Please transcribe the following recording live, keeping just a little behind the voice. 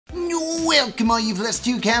Welcome all you Plus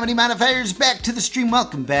 2 comedy modifiers back to the stream.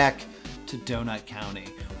 Welcome back to Donut County.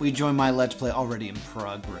 We join my Let's Play already in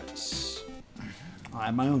progress. I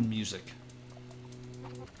have my own music.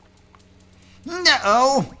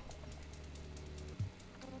 No!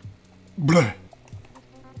 Bleh.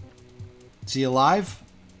 Is he alive?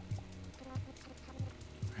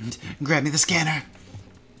 Grab me the scanner.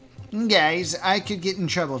 Guys, I could get in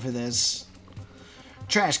trouble for this.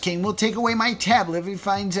 Trash King will take away my tablet if he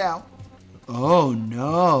finds out. Oh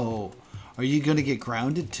no. Are you gonna get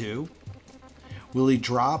grounded too? Will he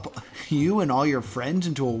drop you and all your friends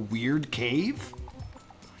into a weird cave?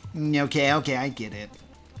 Okay, I get it.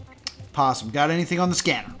 Possum, got anything on the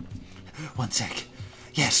scanner? One sec.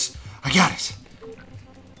 Yes, I got it.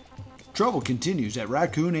 Trouble continues at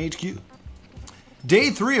Raccoon HQ. Day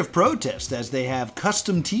 3 of protest as they have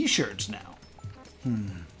custom t-shirts now.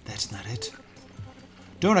 That's not it.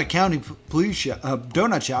 Donut County Police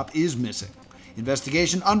Donut Shop is missing.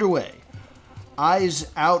 Investigation underway. Eyes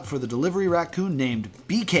out for the delivery raccoon named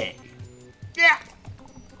BK. Yeah.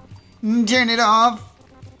 Turn it off.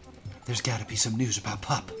 There's got to be some news about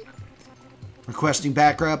Pup. Requesting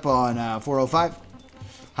backup on 405.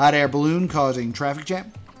 Hot air balloon causing traffic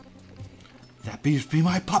jam. That beefs be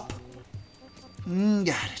my pup.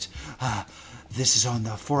 Got it. This is on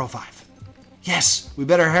the 405. Yes, we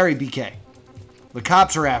better hurry, BK. The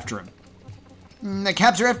cops are after him. The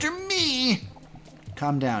cops are after me.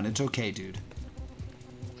 Calm down. It's okay, dude.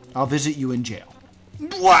 I'll visit you in jail.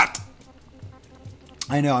 What?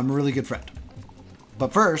 I know, I'm a really good friend.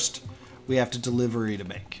 But first, we have a delivery to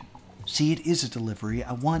make. See, it is a delivery.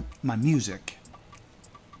 I want my music.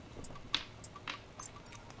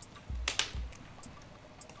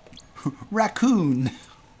 Raccoon.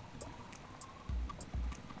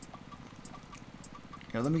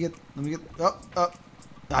 Here, let me get,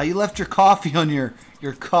 oh, you left your coffee on your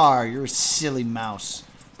car. You're a silly mouse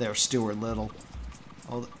there, Stuart Little.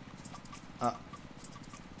 Oh.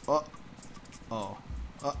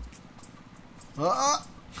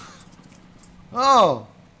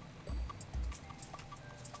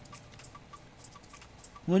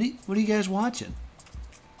 What are you guys watching?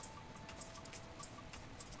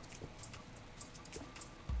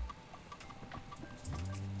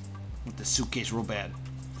 Want this suitcase real bad.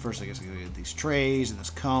 First, I guess I gotta get these trays and this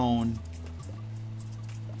cone.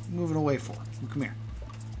 Moving away for. Come here.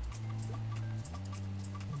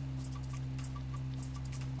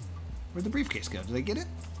 Where'd the briefcase go? Did I get it?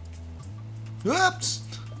 Oops!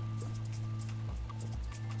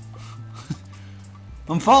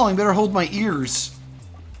 I'm falling. Better hold my ears.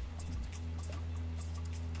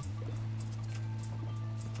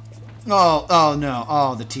 Oh no.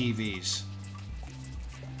 Oh, the TVs.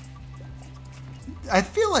 I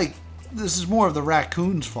feel like this is more of the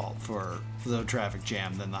raccoon's fault for the traffic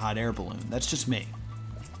jam than the hot air balloon. That's just me.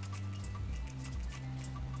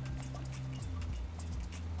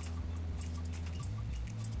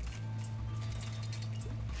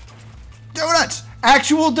 Donuts!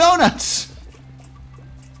 Actual donuts!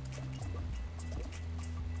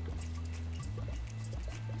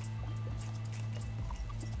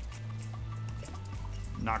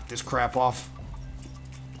 Knock this crap off.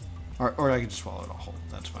 Or I can just swallow it all whole.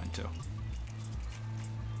 That's fine too.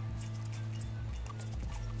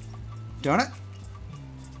 Donut?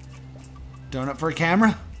 Donut for a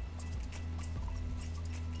camera?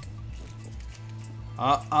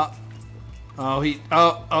 Oh,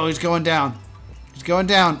 he's going down. He's going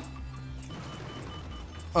down.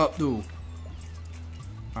 Oh, ooh.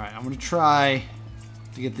 Alright, I'm gonna try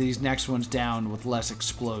to get these next ones down with less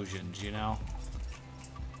explosions, you know?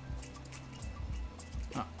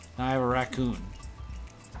 Oh, now I have a raccoon.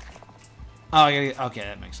 Oh, okay,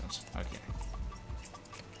 that makes sense. Okay.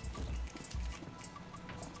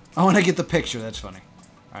 Oh, and I get the picture. That's funny.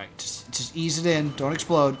 Alright, just ease it in. Don't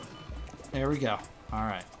explode. There we go.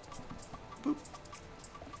 Alright. Boop.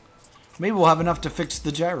 Maybe we'll have enough to fix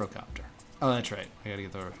the gyrocopter. Oh, that's right. I gotta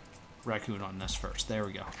get the raccoon on this first. There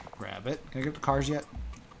we go. Grab it. Can I get the cars yet?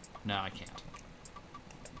 No, I can't.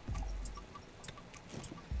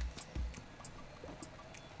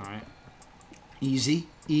 Alright. Easy.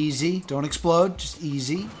 Easy. Don't explode. Just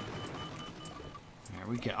easy. There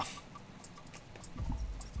we go.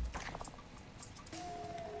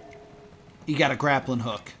 You got a grappling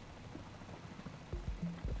hook.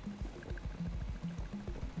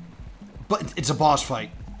 But it's a boss fight.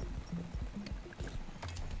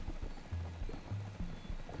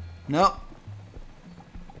 Nope.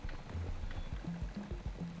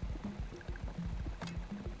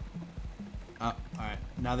 Alright.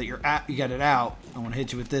 Now that you're you got it out, I want to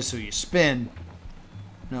hit you with this so you spin.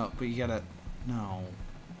 No, but you gotta... No.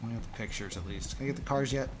 I have the pictures at least. Can I get the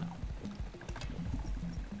cars yet?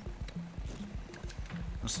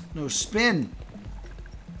 No. No, spin!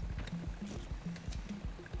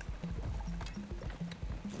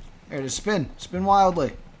 There it is, spin. Spin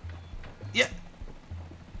wildly. Yeah.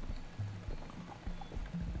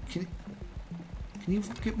 Can you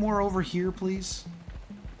get more over here, please?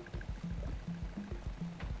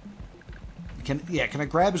 Can I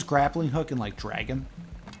grab his grappling hook and, like, drag him?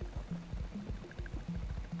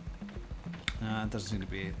 That doesn't seem to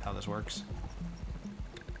be how this works.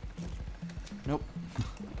 Nope.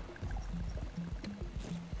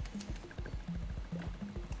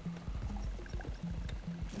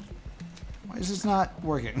 Why is this not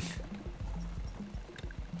working?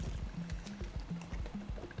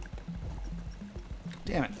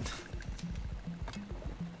 Damn it.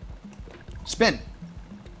 Spin.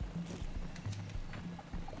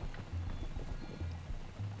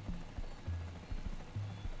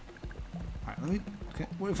 Alright, let me... Okay,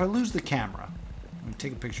 what if I lose the camera? Let me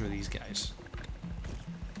take a picture of these guys.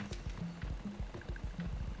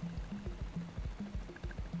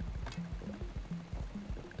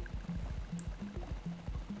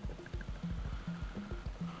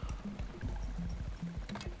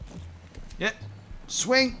 Yeah.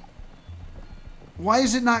 Swing. Why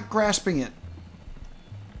is it not grasping it?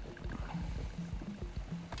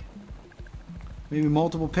 Maybe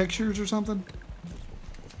multiple pictures or something?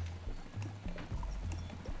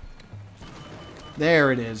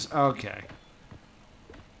 There it is. Okay.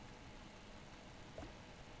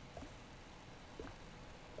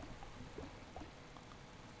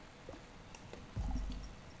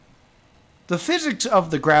 The physics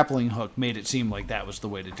of the grappling hook made it seem like that was the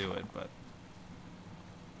way to do it, but...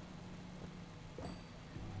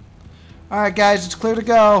 Alright, guys, it's clear to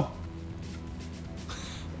go.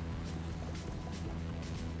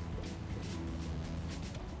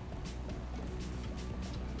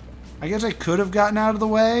 I guess I could have gotten out of the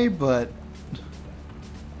way, but...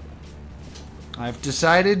 I've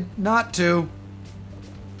decided not to.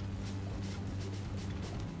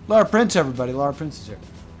 Laura Prince, everybody. Laura Prince is here.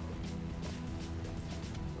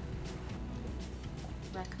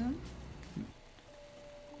 Raccoon?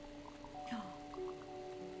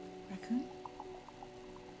 Raccoon?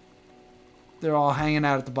 They're all hanging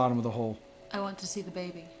out at the bottom of the hole. I want to see the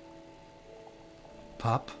baby.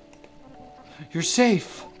 Pup? You're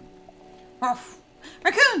safe. Ruff.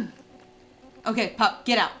 Raccoon! Okay, Pup,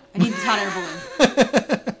 get out. I need this hot air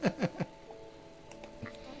balloon.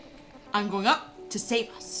 I'm going up to save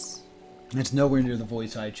us. It's nowhere near the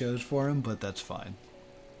voice I chose for him, but that's fine.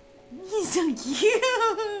 He's so cute.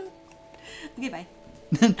 Okay, bye.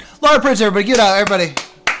 Laura Prince, everybody. Get out, everybody.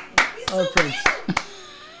 He's Laura so Prince.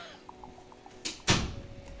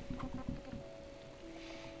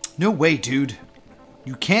 No way, dude.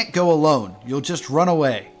 You can't go alone. You'll just run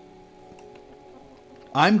away.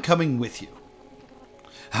 I'm coming with you.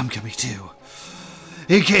 I'm coming too.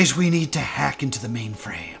 In case we need to hack into the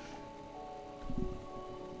mainframe.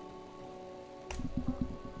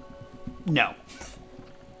 No.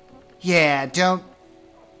 Yeah, don't.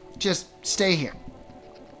 Just stay here.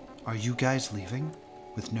 Are you guys leaving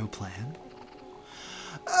with no plan?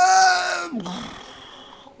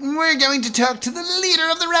 We're going to talk to the leader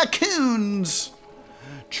of the raccoons.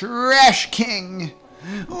 Trash King.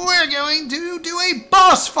 We're going to do a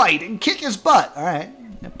boss fight and kick his butt.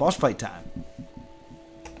 Alright, boss fight time.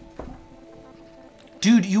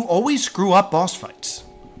 Dude, you always screw up boss fights.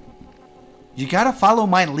 You gotta follow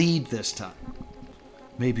my lead this time.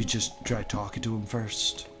 Maybe just try talking to him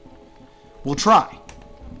first. We'll try.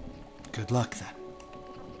 Good luck then.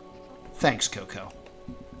 Thanks, Coco.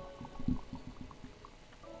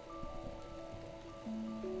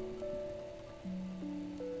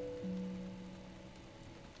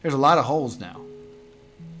 There's a lot of holes now.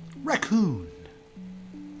 Raccoon.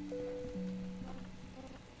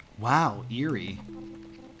 Wow, eerie.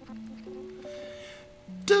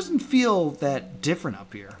 Doesn't feel that different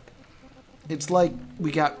up here. It's like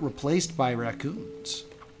we got replaced by raccoons.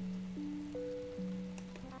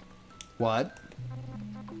 What?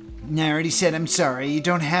 I already said I'm sorry. You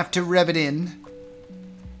don't have to rub it in.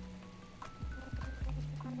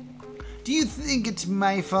 Do you think it's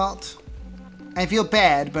my fault? I feel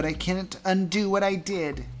bad, but I can't undo what I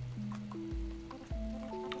did.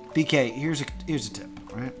 BK, here's a tip,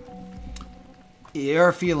 right?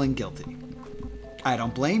 You're feeling guilty. I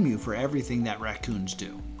don't blame you for everything that raccoons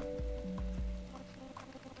do.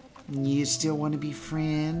 You still want to be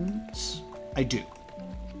friends? I do.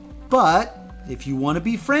 But if you want to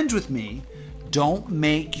be friends with me, don't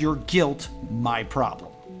make your guilt my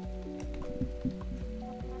problem.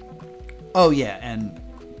 Oh yeah, and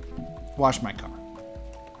Wash my car.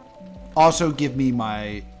 Also, give me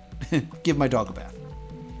my give my dog a bath.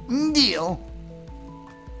 Deal.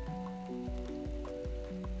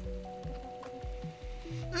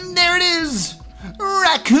 There it is,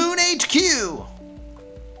 Raccoon HQ.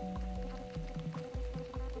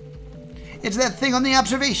 It's that thing on the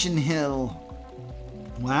observation hill.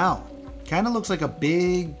 Wow, kind of looks like a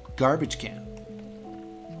big garbage can.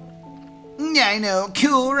 Yeah, I know.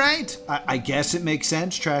 Cool, right? I guess it makes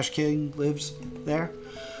sense. Trash King lives there.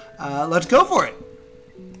 Let's go for it.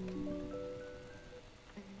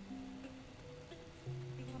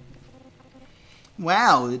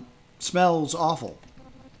 Wow, it smells awful.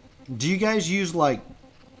 Do you guys use, like,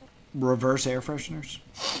 reverse air fresheners?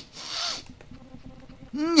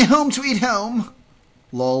 Home sweet home.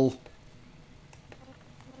 Lol.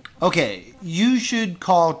 Okay, you should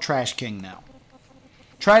call Trash King now.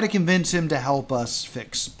 Try to convince him to help us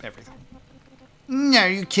fix everything. Are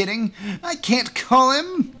you kidding? I can't call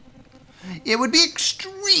him. It would be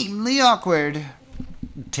extremely awkward.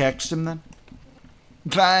 Text him then.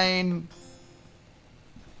 Fine.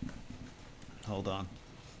 Hold on.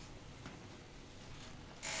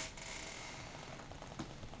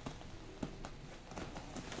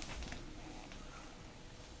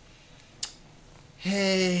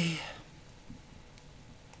 Hey.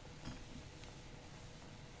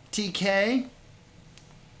 TK?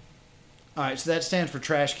 Alright, so that stands for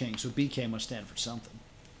Trash King, so BK must stand for something.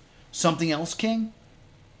 Something else King?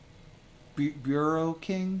 Bureau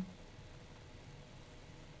King?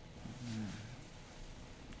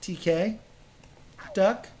 TK?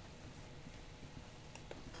 Duck?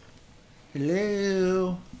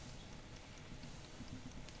 Hello?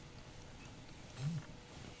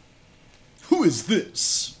 Who is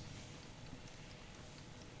this?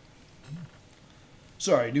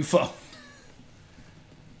 Sorry, new phone.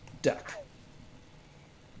 Duck.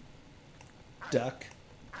 Duck.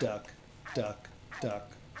 Duck. Duck.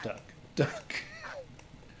 Duck. Duck. Duck.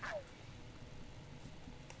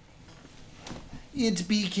 It's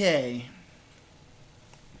BK.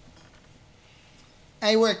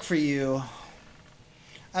 I work for you.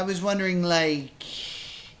 I was wondering, like,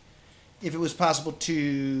 if it was possible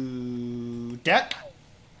to duck,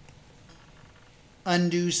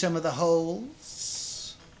 undo some of the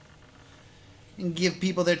holes, and give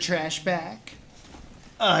people their trash back.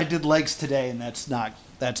 I did legs today, and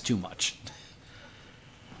that's too much.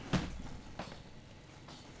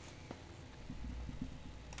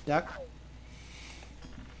 Duck?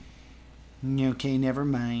 Okay, never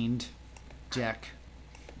mind. Jack.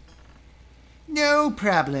 No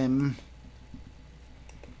problem.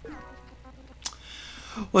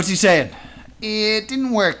 What's he saying? It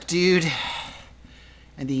didn't work, dude.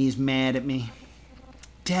 I think he's mad at me.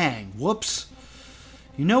 Dang, whoops.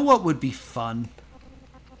 You know what would be fun?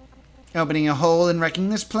 Opening a hole and wrecking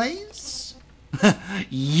this place?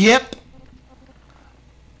 Yep.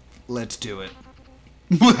 Let's do it.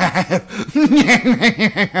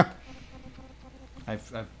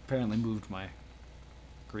 I've apparently moved my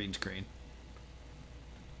green screen.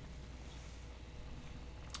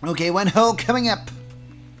 Okay, one hole coming up.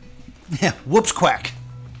 Yeah, whoops quack.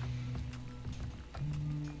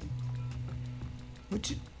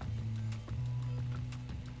 What's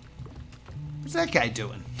that guy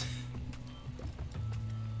doing?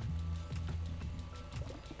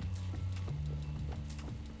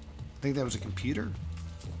 I think that was a computer.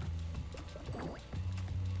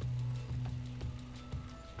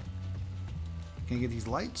 Can I get these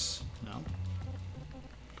lights? No.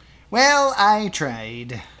 Well, I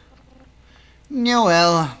tried. No,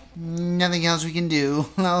 well, nothing else we can do.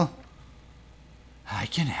 Well, I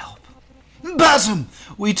can help. Possum!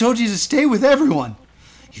 We told you to stay with everyone.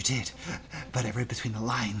 You did, but I read between the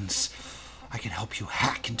lines. I can help you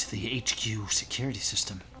hack into the HQ security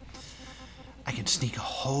system. I can sneak a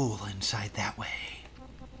hole inside that way.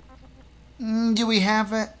 Do we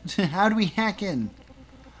have it? How do we hack in?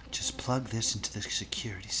 Just plug this into the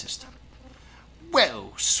security system.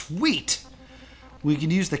 Whoa, sweet! We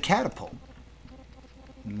can use the catapult.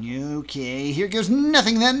 Okay, here goes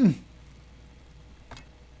nothing then.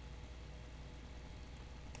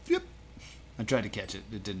 Yep. I tried to catch it.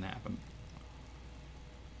 It didn't happen.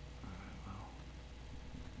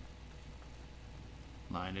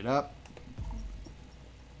 Line it up.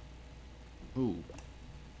 Ooh.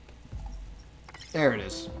 There it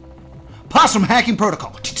is. Possum hacking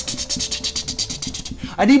protocol.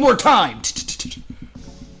 I need more time.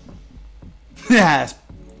 Yeah,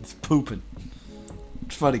 it's pooping.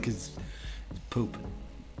 It's funny because it's pooping.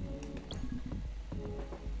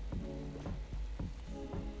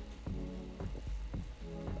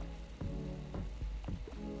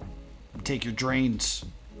 Take your drains.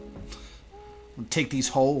 Take these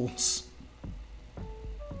holes.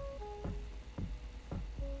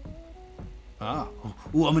 Oh.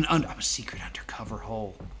 Ooh, I'm a secret undercover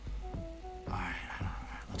hole. Alright,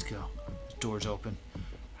 let's go. The door's open.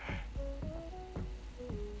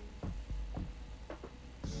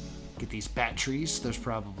 Get these bat trees. Those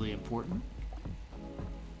probably important.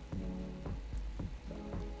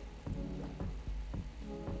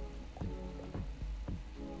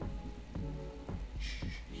 Shh,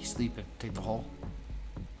 he's sleeping. Take the hole.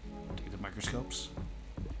 Take the microscopes.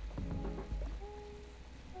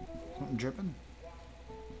 Something dripping?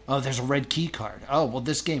 Oh, there's a red key card. Oh, well,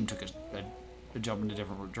 this game took a jump in a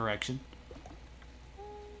different direction.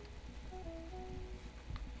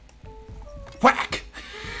 Whack!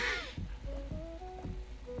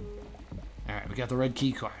 Alright, we got the red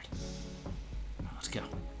key card. Let's go.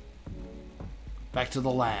 Back to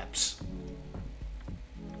the labs.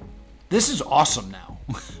 This is awesome now.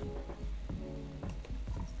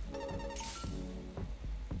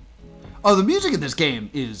 Oh, the music in this game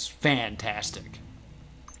is fantastic.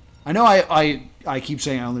 I know I keep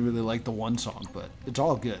saying I only really like the one song, but it's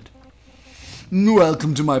all good.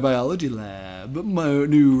 Welcome to my biology lab, my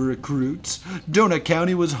new recruits. Donut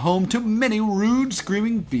County was home to many rude,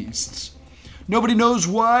 screaming beasts. Nobody knows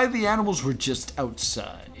why, the animals were just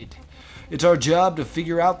outside. It's our job to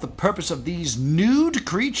figure out the purpose of these nude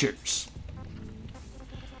creatures.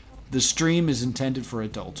 The stream is intended for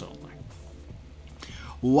adults only.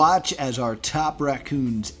 Watch as our top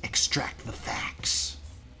raccoons extract the facts.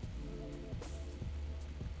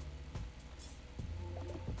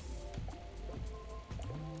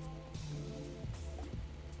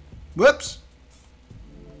 Whoops!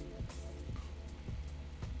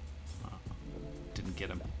 Didn't get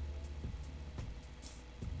him.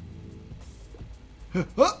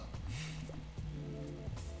 Oh!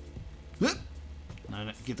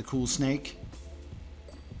 Now get the cool snake.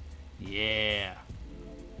 Yeah.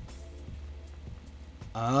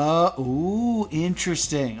 Ooh,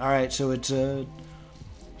 interesting. All right, so it's a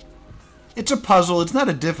puzzle. It's not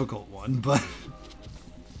a difficult one, but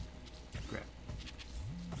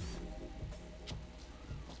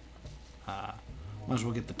might as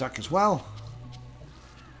well get the duck as well.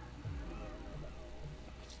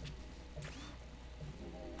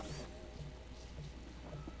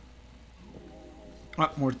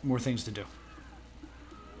 Oh, more things to do.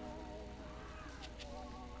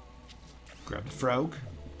 Grab the frog.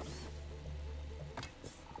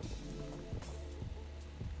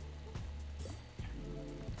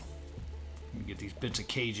 Get these bits of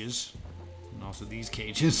cages. And also these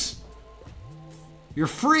cages. You're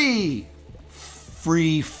free!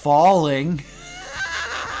 Free falling.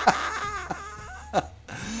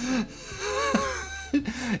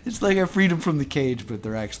 It's like a freedom from the cage, but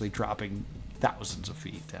they're actually dropping thousands of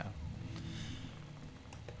feet down.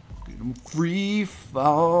 Get them free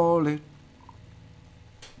falling.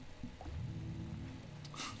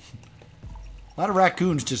 A lot of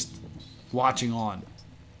raccoons just watching on.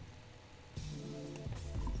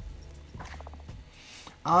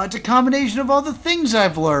 It's a combination of all the things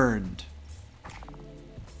I've learned.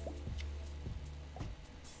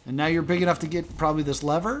 And now you're big enough to get probably this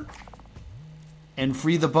lever and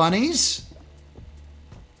free the bunnies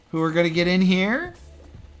who are going to get in here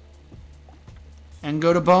and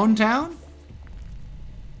go to Bone Town.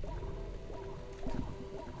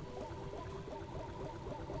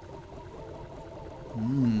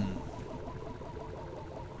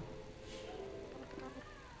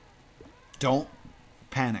 Don't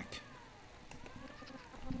panic.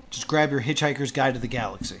 Just grab your Hitchhiker's Guide to the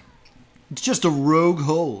Galaxy. It's just a rogue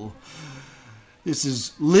hole. This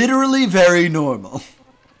is literally very normal.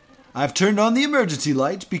 I've turned on the emergency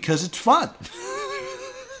lights because it's fun.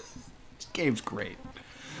 This game's great.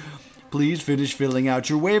 Please finish filling out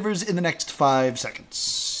your waivers in the next 5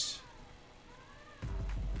 seconds.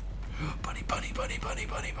 Bunny, bunny, bunny, bunny,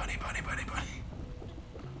 bunny, bunny, bunny, bunny, bunny.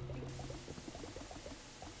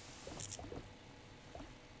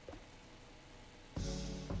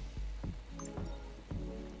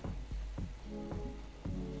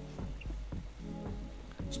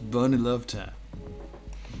 It's bunny love time.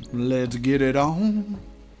 Let's get it on.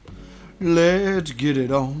 Let's get it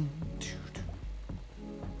on.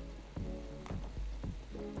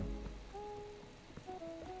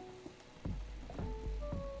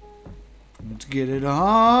 Let's get it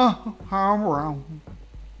on.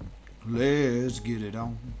 Let's get it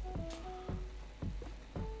on.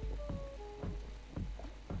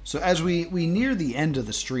 So as we near the end of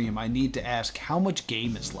the stream, I need to ask how much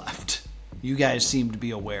game is left. You guys seem to be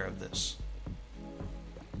aware of this.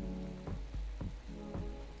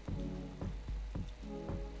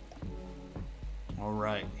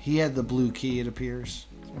 Alright. He had the blue key, it appears.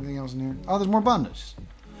 Is there anything else in here? Oh, there's more bundles.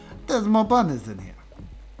 There's more bundles in here.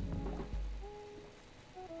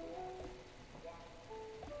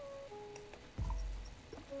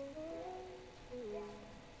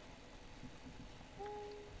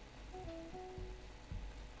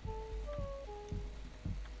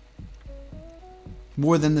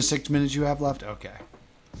 More than the 6 minutes you have left? Okay.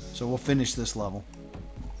 So we'll finish this level.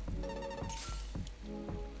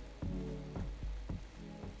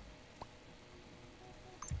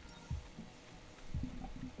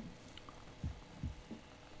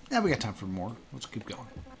 Yeah, we got time for more. Let's keep going.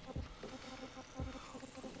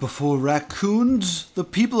 Before raccoons, the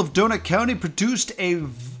people of Donut County produced a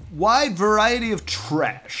wide variety of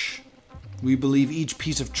trash. We believe each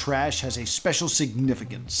piece of trash has a special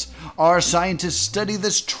significance. Our scientists study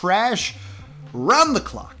this trash round the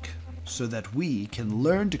clock so that we can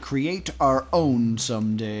learn to create our own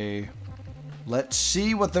someday. Let's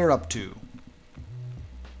see what they're up to.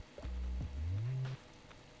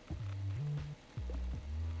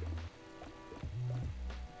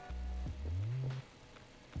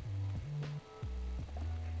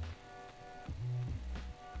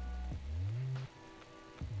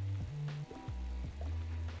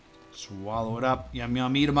 Swallow it up. Yum,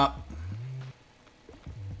 yum, eat them up.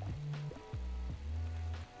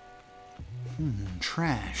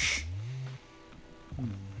 Trash.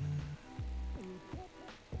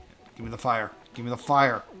 Give me the fire. Give me the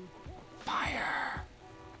fire. Fire.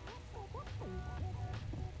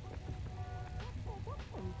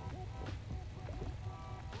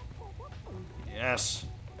 Yes.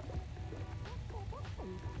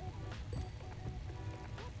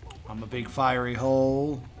 I'm a big fiery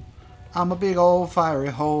hole. I'm a big old fiery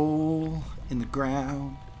hole in the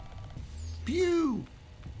ground. Pew!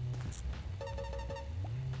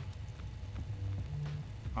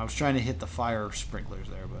 I was trying to hit the fire sprinklers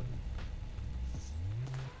there, but...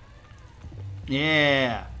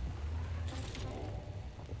 Yeah!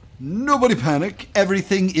 Nobody panic.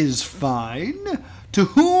 Everything is fine. To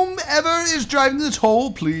whomever is driving this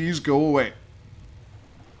hole, please go away.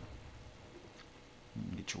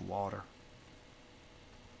 Get your water.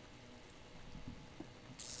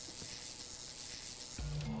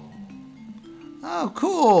 Oh,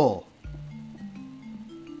 cool.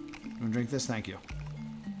 You want to drink this? Thank you.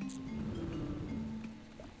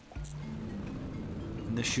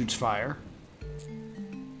 And this shoots fire.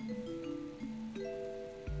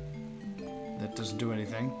 That doesn't do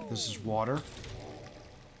anything. This is water.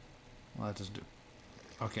 Well, that doesn't do...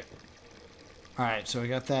 Okay. Alright, so we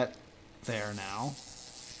got that there now.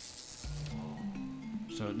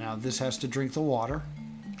 So now this has to drink the water.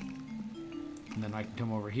 And then I can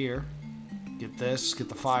come over here. Get this, get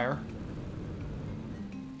the fire.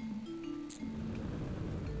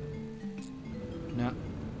 No.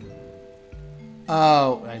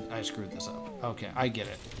 Oh, I screwed this up. Okay, I get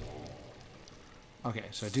it. Okay,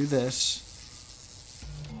 so I do this.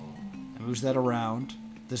 I moves that around.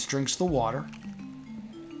 This drinks the water.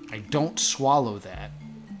 I don't swallow that.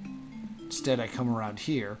 Instead, I come around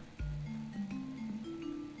here.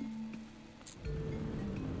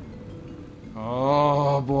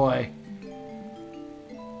 Oh, boy.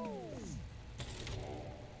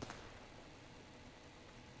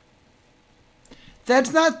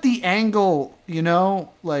 That's not the angle, you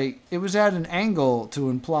know? Like, it was at an angle to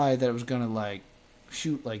imply that it was gonna, like,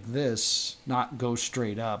 shoot like this, not go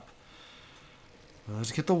straight up.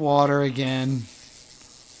 Let's get the water again.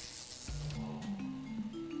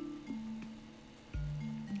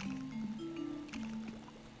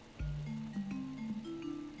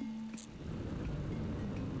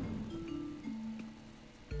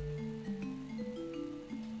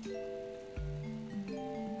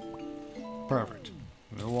 Perfect.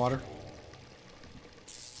 Give me the water.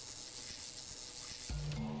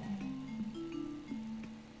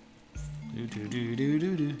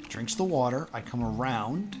 Do. Drinks the water. I come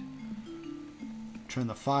around. Turn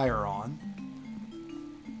the fire on.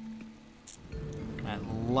 That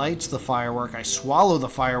lights the firework. I swallow the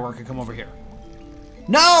firework and come over here.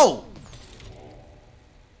 No!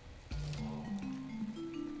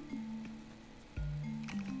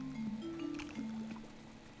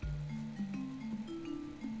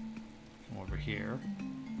 Come over here.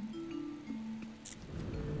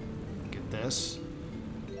 Get this.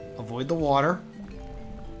 Avoid the water.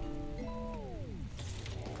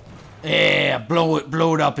 Yeah, blow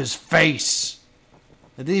it up his face.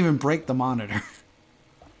 I didn't even break the monitor.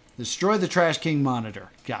 Destroy the Trash King monitor.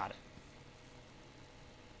 Got it.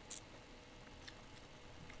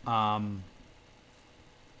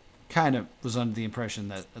 Kind of was under the impression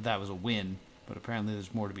that that was a win, but apparently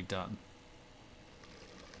there's more to be done.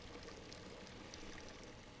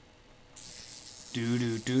 Do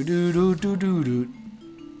do do do do do do do.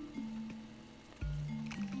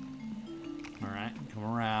 All right, come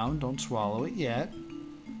around. Don't swallow it yet.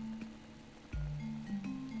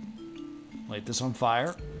 Light this on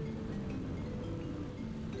fire.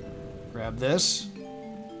 Grab this.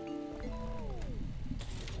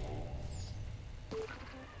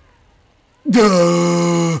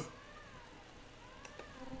 Duh!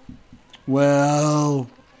 Well,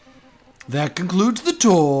 that concludes the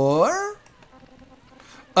tour.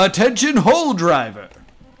 Attention, hole driver.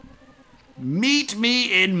 Meet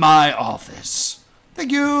me in my office.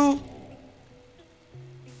 Thank you.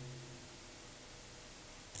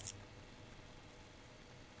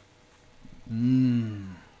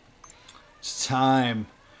 It's time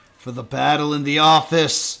for the battle in the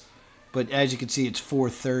office. But as you can see, it's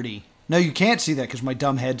 4:30. No, you can't see that because my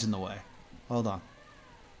dumb head's in the way. Hold on.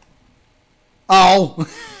 Oh!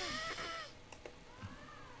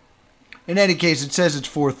 In any case, it says it's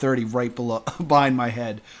 4:30 right below, behind my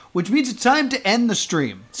head, which means it's time to end the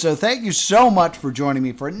stream. So thank you so much for joining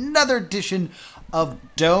me for another edition of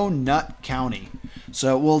Donut County.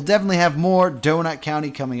 So we'll definitely have more Donut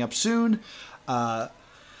County coming up soon.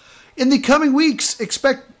 In the coming weeks,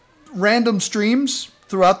 expect random streams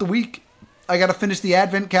throughout the week. I got to finish the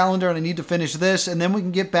advent calendar, and I need to finish this, and then we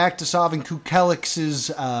can get back to solving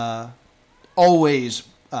Kukelix's always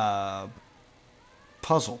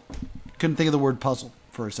puzzle. Couldn't think of the word puzzle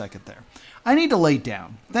for a second there. I need to lay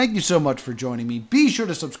down. Thank you so much for joining me. Be sure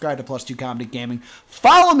to subscribe to Plus 2 Comedy Gaming.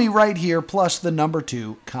 Follow me right here, plus the number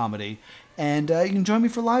 2 comedy. And you can join me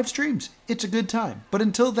for live streams. It's a good time. But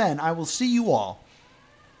until then, I will see you all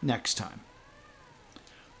next time.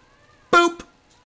 Boop!